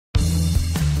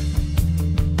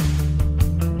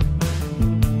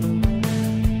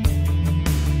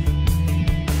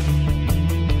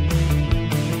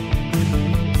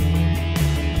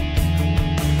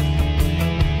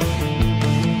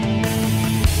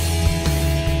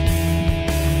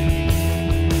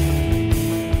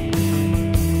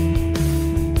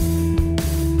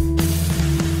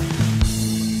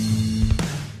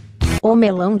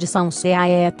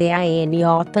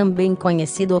OMelão-de-são-Caetano, também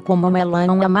conhecido como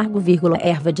melão-amargo,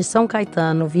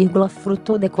 erva-de-São-Caetano,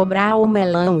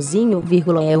 frutodecobraoumelãozinho,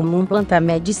 é uma planta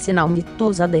medicinal muito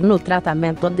usada no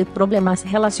tratamento de problemas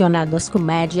relacionados com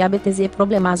diabetes e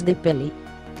problemas de pele.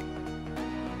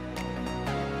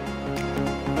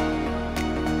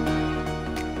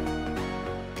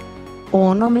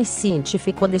 O nome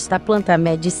científico desta planta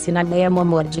medicinal é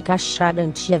mamórdica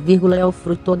charantia, o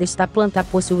fruto desta planta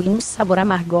possui um sabor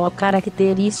amargo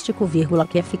característico,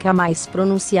 que fica mais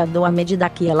pronunciado à medida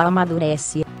que ela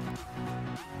amadurece.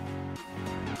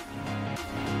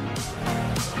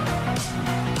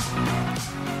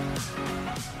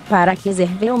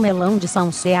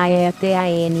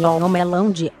 ParaqueserveoMelão-de-são-Caetano,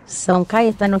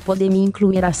 OMelão-de-são-Caetano pode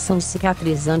incluir ação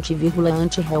cicatrizante,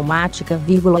 anti-reumática,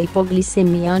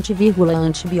 hipoglicemiante,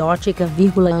 antibiótica,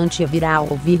 antiviral,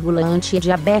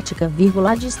 anti-diabética,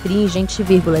 adstringente,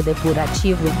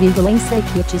 depurativo,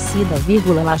 insecticida,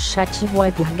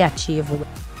 laxativoepurgativo.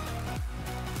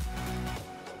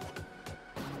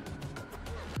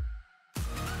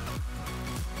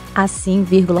 Assim,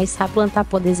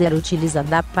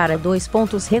 essaplantapodeserutilizadapara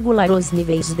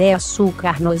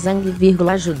Regularosníveisdeaçúcarnosangue,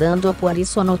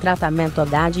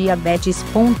 Ajudandoporissonotratamentodadiabetes,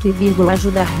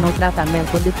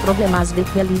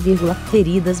 Ajudarnotratamentodeproblemasdepele,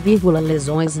 feridas,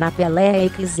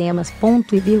 lesõesnapeleeeczemas,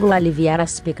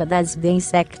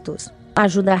 Aliviaraspicadasdeinsectos,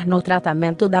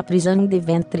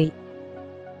 Ajudarnotratamentodaprissãodeventre.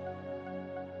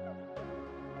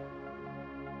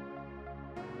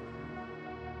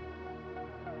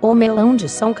 O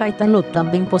melão-de-São-Caetano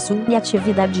também possui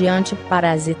atividade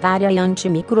antiparasitária e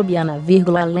antimicrobiana,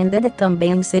 além de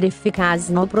também ser eficaz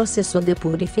no processo de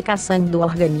purificação do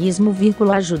organismo,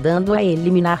 ajudando a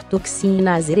eliminar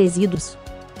toxinas e resíduos.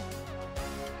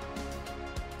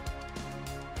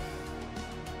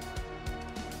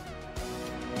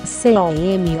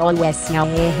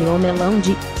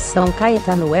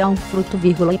 OMelão-de-são-Caetanoéumfruto,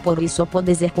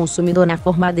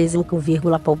 eporissopodeserconsumidonaformadesuco,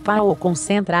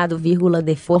 polpaouconcentrado,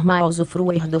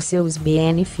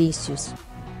 deformaausufruirdosseusbenefícios.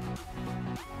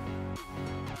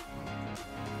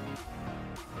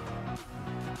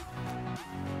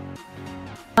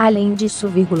 Além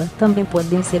disso, também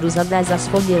podem ser usadas as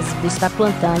folhas desta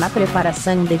planta na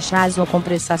preparação de chás ou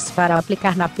compressas para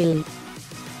aplicar na pele.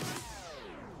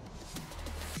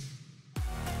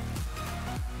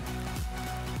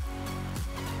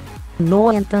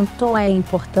 No entanto, é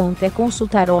importante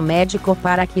consultar o médico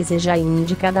para que seja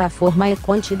indicada a forma e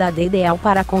quantidade ideal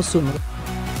para consumo.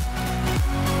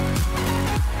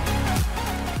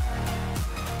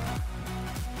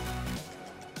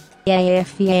 O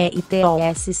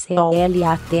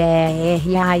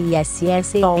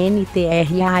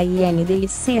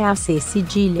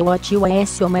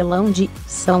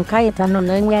melão-de-são-Caetano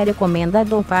não é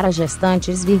recomendado para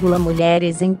gestantes,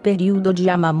 mulheres em período de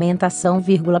amamentação,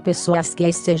 pessoas que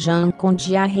estejam com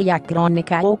diarreia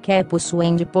crônica ou que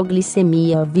possuem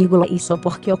hipoglicemia, isso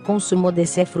porque o consumo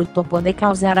desse fruto pode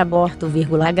causar aborto,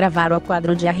 agravar o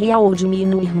quadro de diarreia ou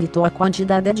diminuir muito a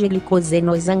quantidade de glicose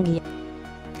no sangue.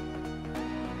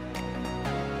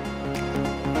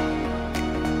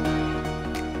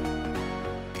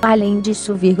 Além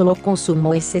disso, o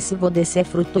consumo excessivo desse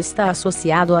fruto está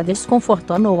associado a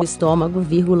desconforto no estômago,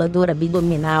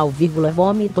 dorabdominal,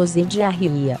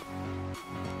 vômitosediarreia.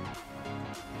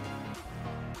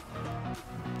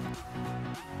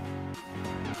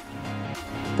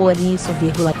 Por isso,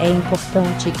 é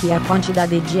importante que a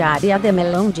quantidade diária de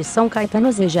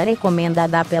melão-de-São-Caetano seja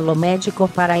recomendada pelo médico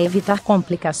para evitar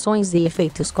complicações e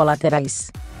efeitos colaterais.